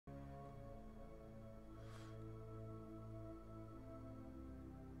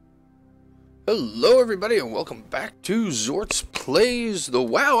Hello everybody and welcome back to Xortz Plays the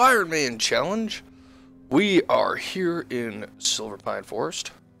WoW Ironman Challenge. We are here in Silverpine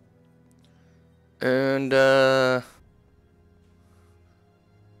Forest. And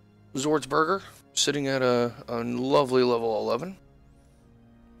Xortzburger sitting at a lovely level 11.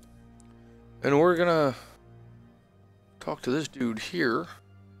 And we're gonna talk to this dude here.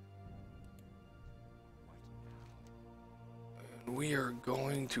 We are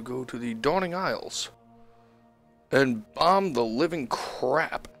going to go to the Dawning Isles and bomb the living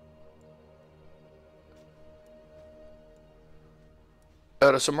crap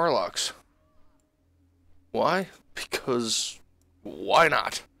out of some murlocs. Why? Because why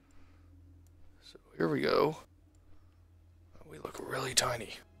not? So here we go. We look really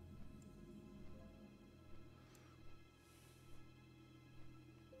tiny.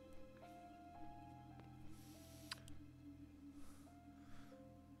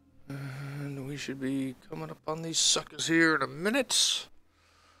 And we should be coming up on these suckers here in a minute.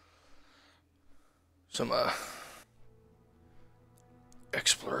 Some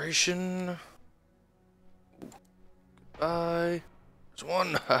exploration. Ooh, goodbye. There's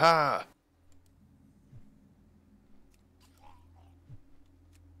one. Haha.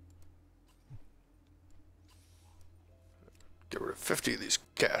 Get rid of 50 of these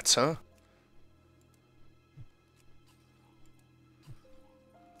cats, huh?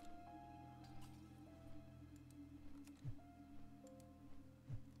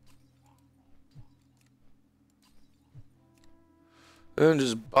 And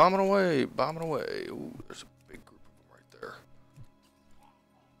just bombing away, bombing away. Ooh, there's a big group of them right there.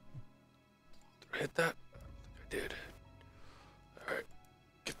 Did I hit that? I think I did. Alright,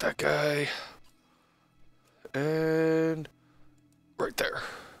 get that guy. And right there.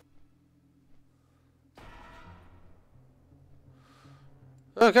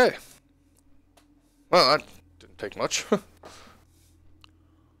 Okay. Well, that didn't take much.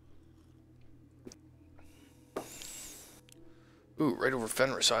 Ooh, right over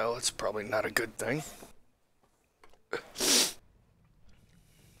Fenris Isle. That's probably not a good thing.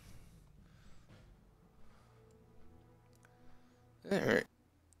 Alright.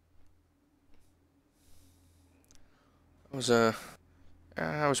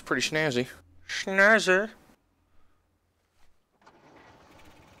 That was pretty snazzy. Snazzer.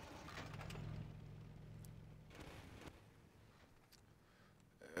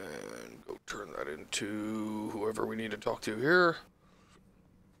 And go turn that into whoever we need to talk to here.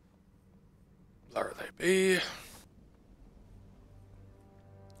 There they be.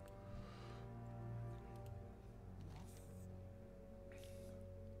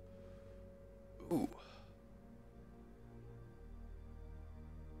 Ooh.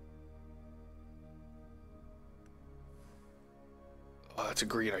 Oh, that's a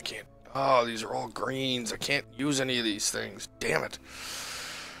green. I can't. Oh, these are all greens. I can't use any of these things. Damn it.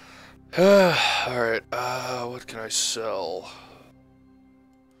 Alright, what can I sell?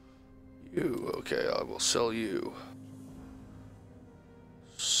 You, okay, I will sell you.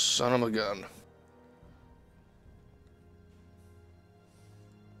 Son of a gun.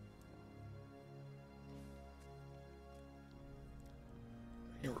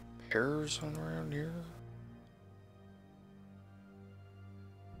 Any repairs on around here?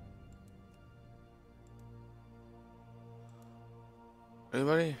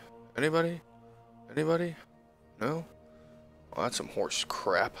 Anybody? Anybody? Anybody? No? Well, that's some horse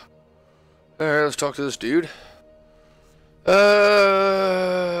crap. Alright, let's talk to this dude. No,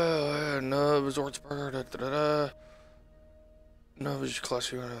 Xortzburger, No,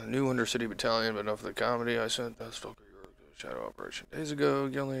 class you new Undercity Battalion, but enough of the comedy. I sent that Stalker Shadow Operation days ago,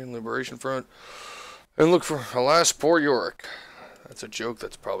 Gillian Liberation Front, and look for alas, poor Yorick. That's a joke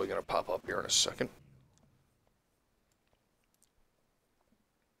that's probably gonna pop up here in a second.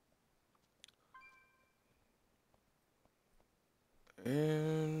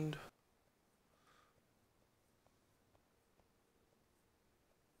 And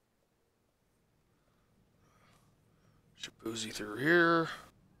Shabuzi through here.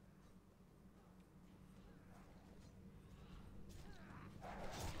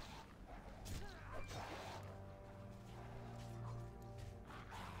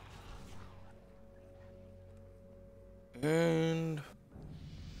 And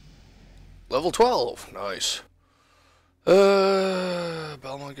level 12. Nice.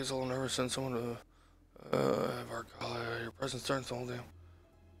 Belmont gets a little nervous. Send someone to have our your presence turns the whole damn.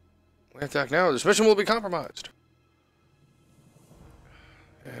 We attack now. This mission will be compromised.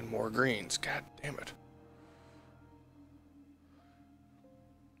 And more greens. God damn it.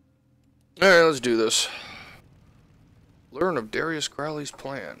 Alright, let's do this. Learn of Darius Crowley's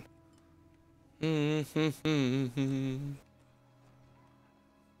plan.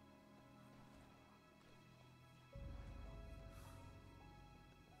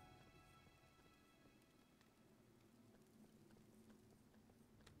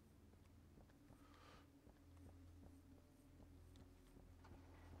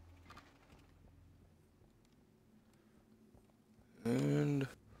 And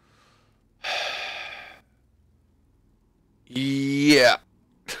yeah.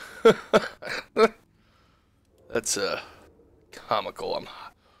 That's comical. I'm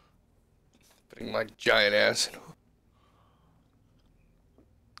putting my giant ass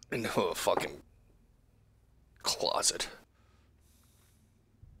into a fucking closet.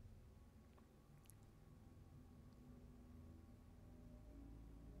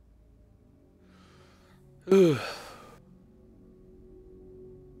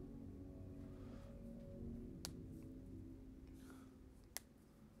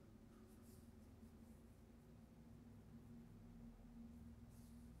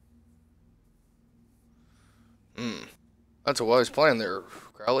 That's a wise plan there,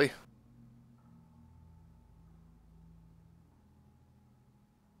 Crowley.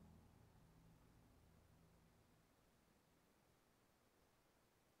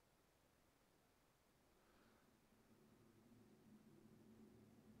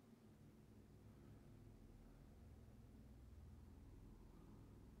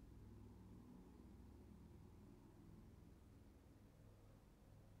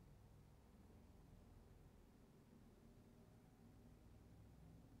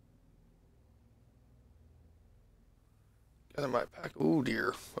 Gather my pack. Oh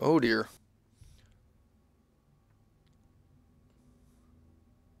dear. Oh dear.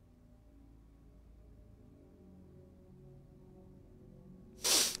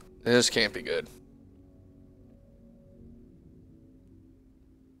 This can't be good.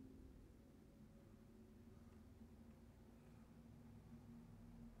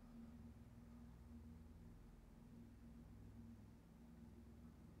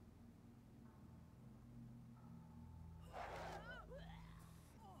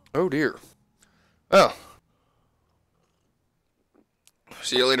 Oh dear. Well,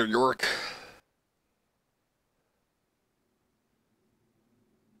 see you later, York.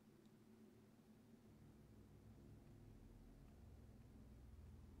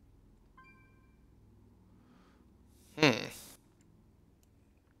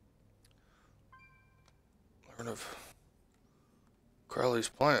 Learn of Crowley's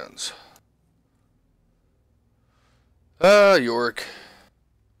plans. York.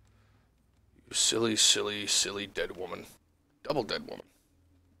 You silly, silly, silly dead woman. Double dead woman.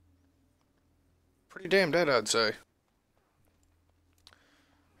 Pretty damn dead, I'd say.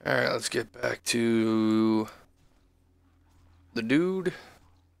 Alright, let's get back to the dude.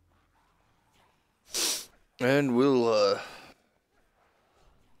 And we'll,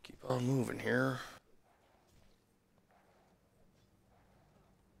 keep on moving here.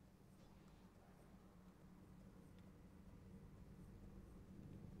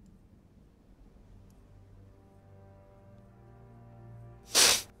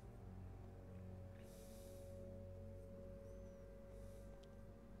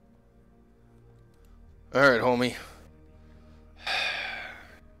 Alright, homie.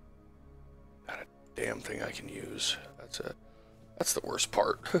 Not a damn thing I can use. That's it. That's the worst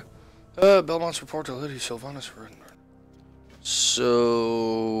part. Belmont's report to Lady Sylvanas for...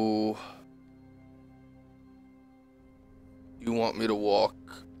 So... You want me to walk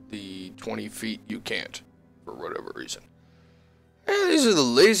the 20 feet? You can't. For whatever reason. These are the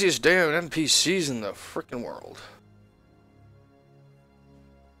laziest damn NPCs in the frickin' world.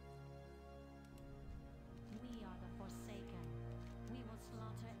 We are the Forsaken. We will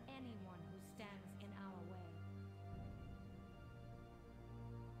slaughter anyone who stands in our way.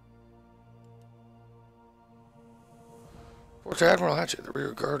 Port Admiral Hatchet, the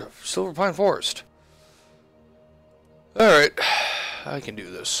rear guard of Silverpine Forest. Alright, I can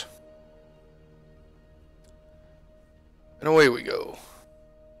do this. And away we go.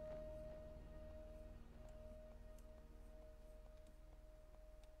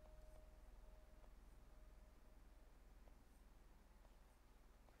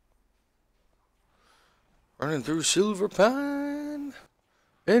 Running through Silverpine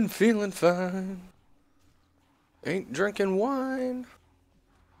and feeling fine. Ain't drinking wine,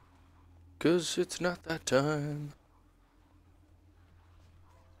 'cause it's not that time.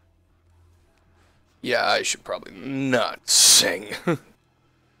 Yeah, I should probably not sing. I'll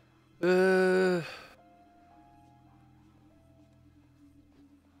take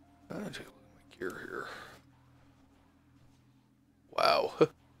a look at my gear here. Wow.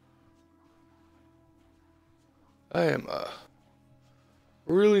 I am,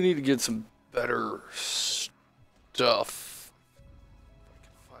 really need to get some better stuff.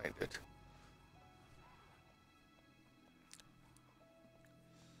 If I can find it.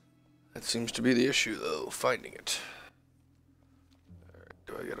 That seems to be the issue, though, finding it. Alright,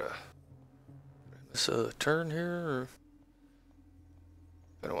 do I gotta miss a turn here, or?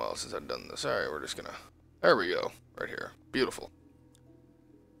 Been a while since I've done this. Alright, we're just gonna... There we go. Right here. Beautiful.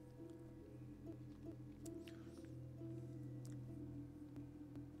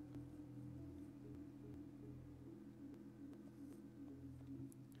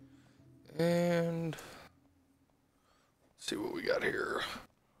 And... let's see what we got here.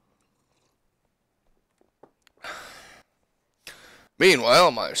 Meanwhile,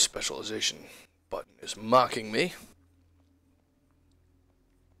 my specialization button is mocking me.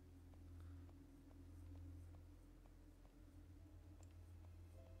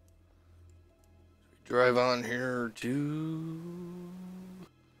 Drive on here to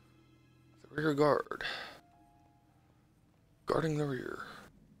the rear guard. Guarding the rear.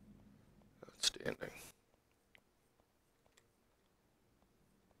 Outstanding.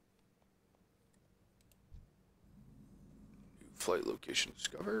 New flight location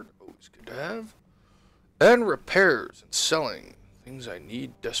discovered. Always good to have. And repairs and selling. Things I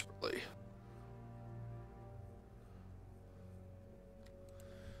need desperately.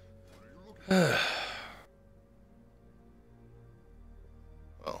 Well,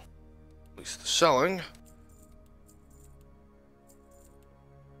 at least the selling.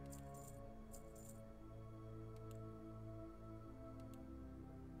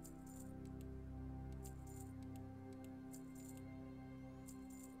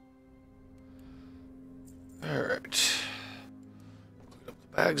 Alright. Clean up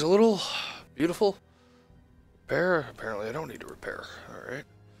the bags a little. Beautiful. Repair. Apparently I don't need to repair. Alright.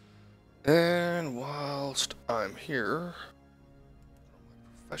 And whilst I'm here,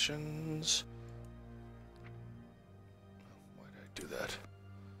 professions. Why did I do that?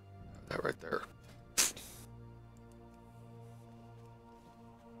 That right there.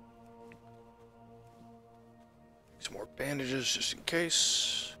 Some more bandages just in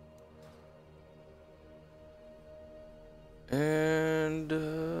case. And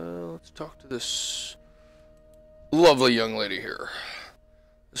let's talk to this lovely young lady here.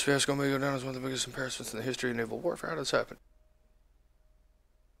 This fiasco may go down as one of the biggest embarrassments in the history of naval warfare. How does this happen?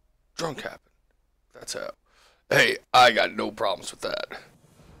 Drunk happened. That's how. Hey, I got no problems with that.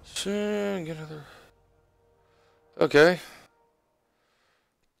 So, get another. Okay.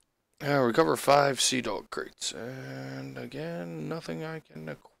 Recover 5 sea dog crates. And again, nothing I can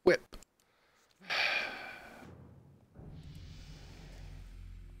equip.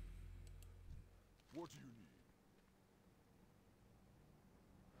 What do you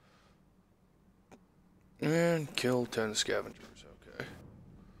need? And kill 10 scavengers. Okay.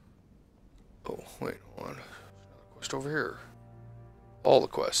 Oh, wait, hold on. There's another quest over here. All the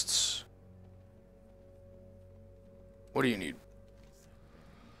quests. What do you need?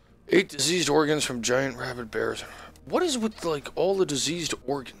 8 diseased organs from giant rabid bears. What is with, like, all the diseased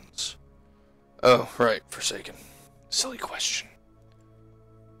organs? Oh, right, Forsaken. Silly question.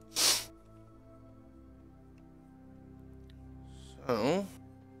 So...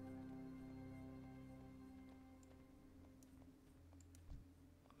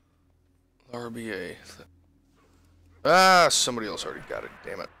 RBA. Ah, somebody else already got it.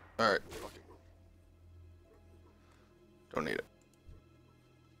 Damn it. Alright. Don't need it.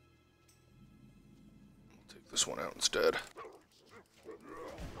 I'll take this one out instead.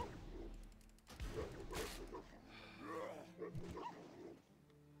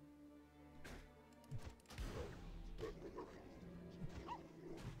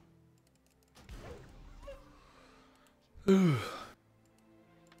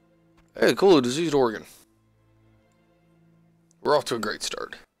 Hey, cool, a diseased organ. We're off to a great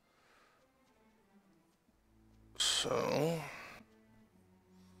start. So...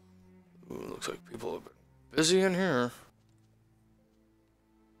 ooh, looks like people have been busy in here.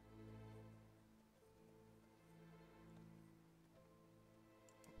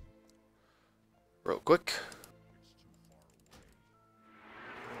 Real quick.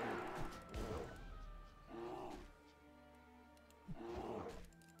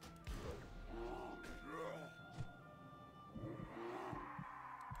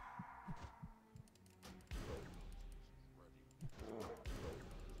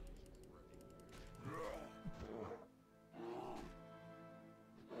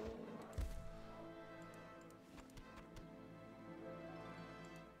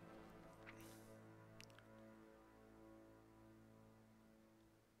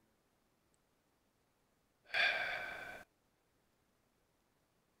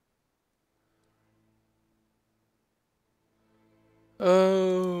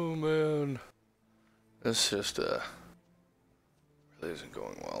 Oh man, this just really isn't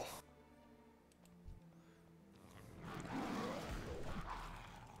going well.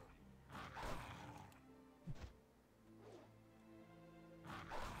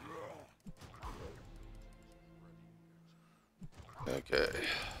 Okay.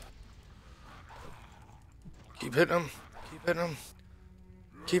 Keep hitting him. Keep hitting him.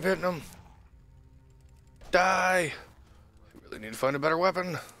 Keep hitting him. Die! We really need to find a better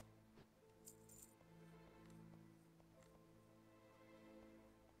weapon.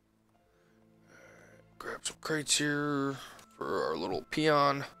 Grab some crates here for our little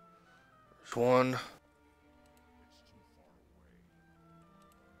peon. There's one.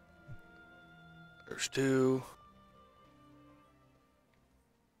 There's two.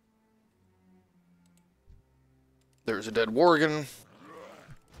 There's a dead Worgen.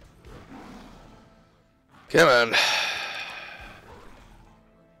 Come on.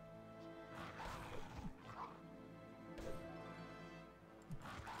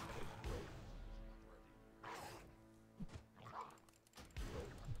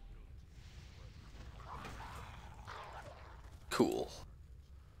 Cool.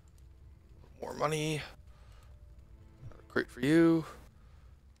 More money. Another crate for you.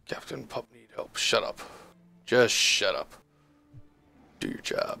 Captain Pup need help. Shut up. Just shut up. Do your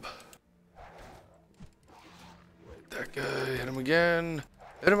job. Hit that guy. Hit him again.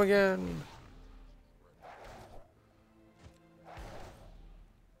 Hit him again.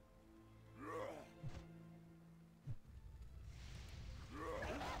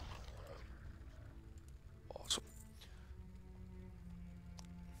 Awesome.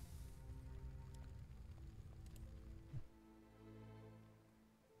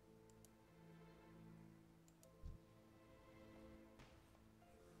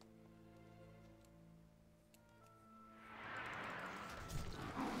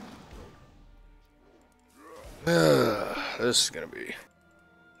 This is gonna be.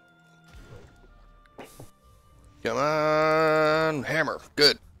 Come on, hammer.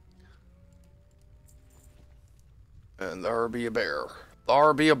 Good. And there be a bear.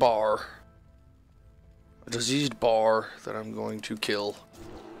 There be a bar. A diseased bar that I'm going to kill.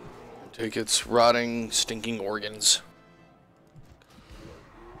 And take its rotting, stinking organs.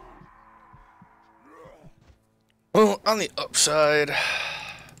 Well, on the upside, it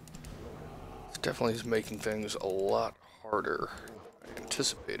definitely is making things a lot harder than I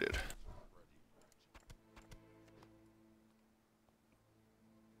anticipated.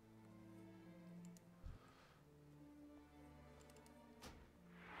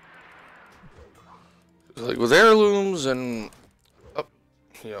 Like with heirlooms and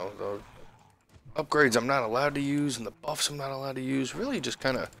you know, the upgrades I'm not allowed to use and the buffs I'm not allowed to use, really just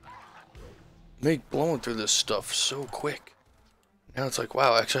kind of make blowing through this stuff so quick. Now it's like,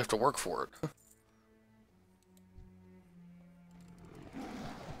 wow, I actually have to work for it.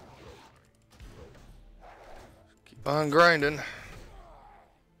 Keep on grinding.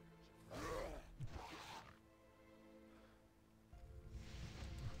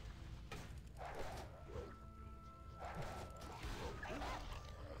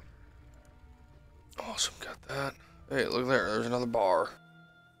 Awesome, got that. Hey, look there, there's another bar.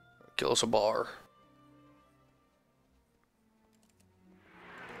 Kill us a bar.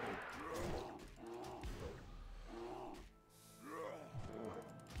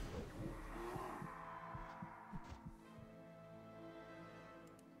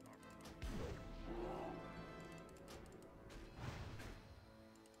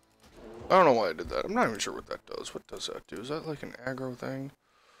 I don't know why I did that. I'm not even sure what that does. What does that do? Is that like an aggro thing?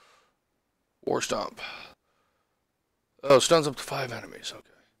 War Stomp. Oh, stuns up to 5 enemies.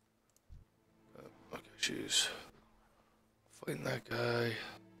 Okay. Okay, she's fighting that guy.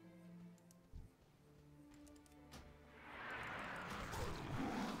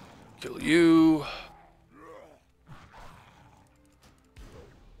 Kill you.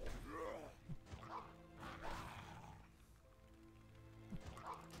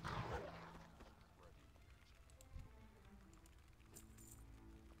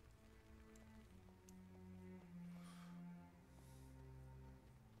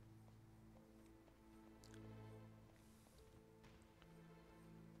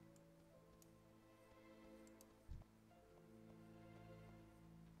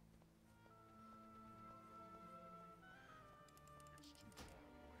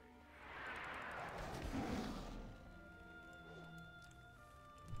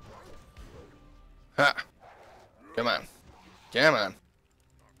 Ha! Come on. Come on.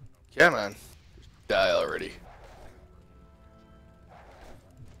 Come on. Just die already.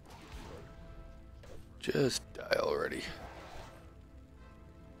 Just die already.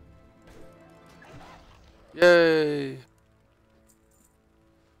 Yay!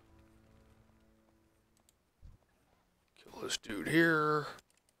 Kill this dude here.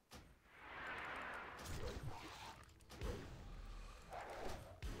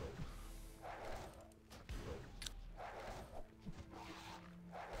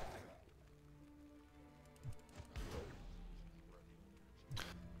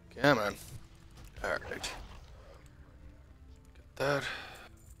 Come on. Alright. Get that.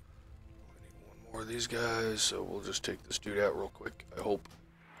 We need one more of these guys, so we'll just take this dude out real quick. I hope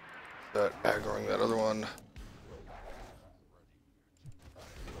that aggroing that other one.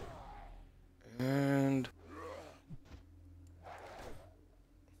 And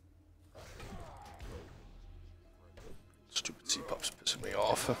stupid sea pups pissing me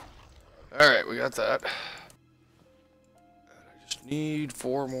off. Alright, we got that. Need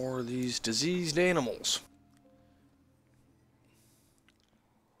 4 more of these diseased animals.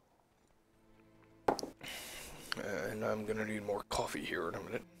 And I'm gonna need more coffee here in a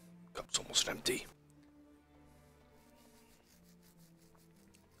minute. Cup's almost empty.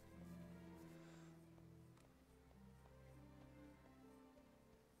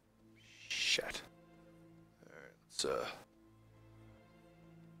 Shit. Alright, let's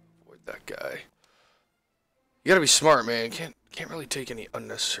avoid that guy. You gotta be smart, man. Can't really take any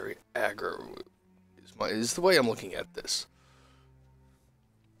unnecessary aggro. Is the way I'm looking at this.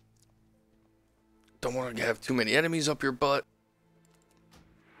 Don't want to have too many enemies up your butt.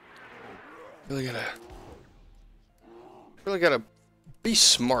 Really gotta be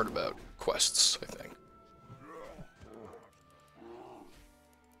smart about quests, I think.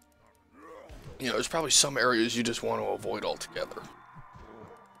 You know, there's probably some areas you just want to avoid altogether.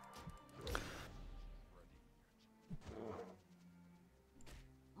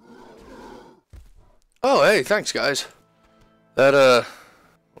 Oh, hey, thanks, guys. That,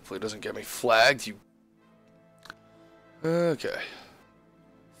 hopefully doesn't get me flagged, you... Okay.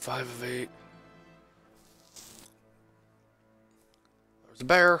 5 of 8. There's a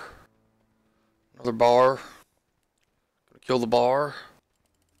bear. Another bar. Gonna kill the bar.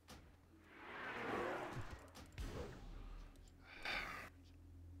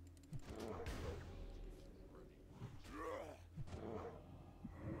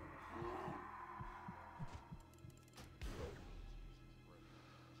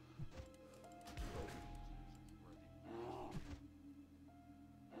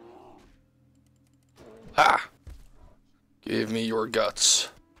 Ha! Give me your guts.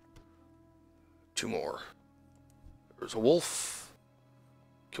 2 more. There's a wolf.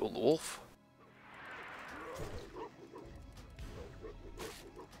 Kill the wolf.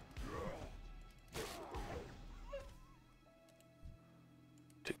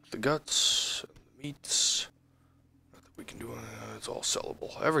 Take the guts and the meats. Not that we can do it's all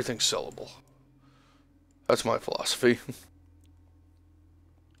sellable. Everything's sellable. That's my philosophy.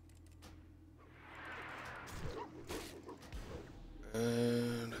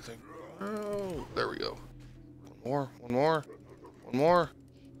 And I think, oh, there we go. One more.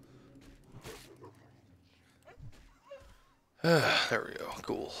 There we go,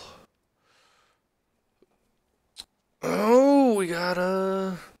 cool. Oh, we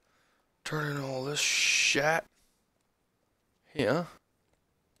gotta turn in all this shat. Yeah.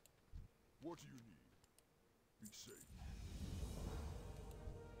 What do you need? Be safe.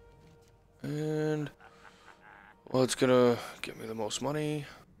 And well, it's gonna get me the most money.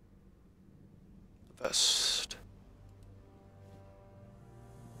 The vest.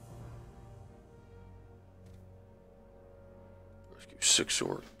 Rescue 6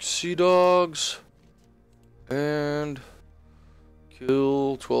 orc sea dogs. And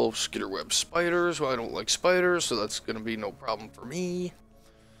kill 12 skitterweb spiders. Well, I don't like spiders, so that's gonna be no problem for me.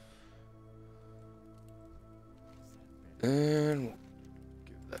 And we'll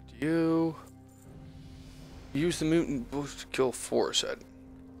give that to you. Use the mutant boost to kill Forest Head.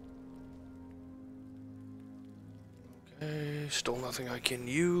 Okay, still nothing I can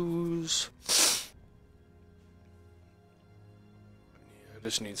use. I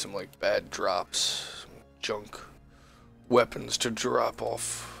just need some like bad drops, some junk weapons to drop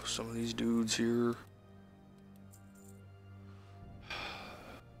off some of these dudes here.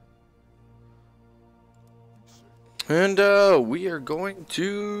 And we are going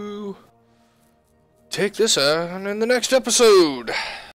to take this on in the next episode.